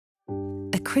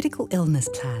critical illness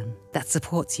plan that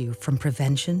supports you from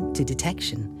prevention to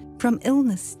detection, from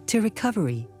illness to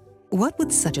recovery. What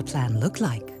would such a plan look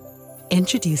like?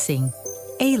 Introducing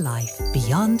A Life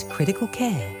Beyond Critical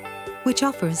Care, which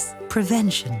offers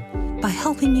prevention by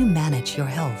helping you manage your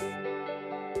health.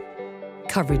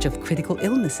 Coverage of critical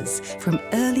illnesses from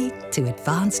early to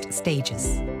advanced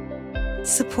stages.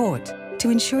 Support to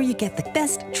ensure you get the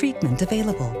best treatment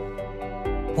available.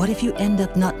 What if you end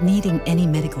up not needing any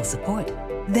medical support?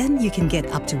 Then you can get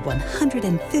up to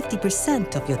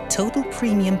 150% of your total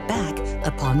premium back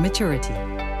upon maturity.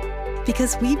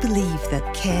 Because we believe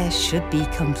that care should be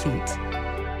complete.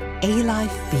 A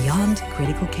Life Beyond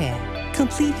Critical Care.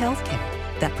 Complete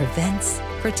healthcare that prevents,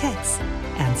 protects,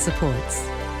 and supports.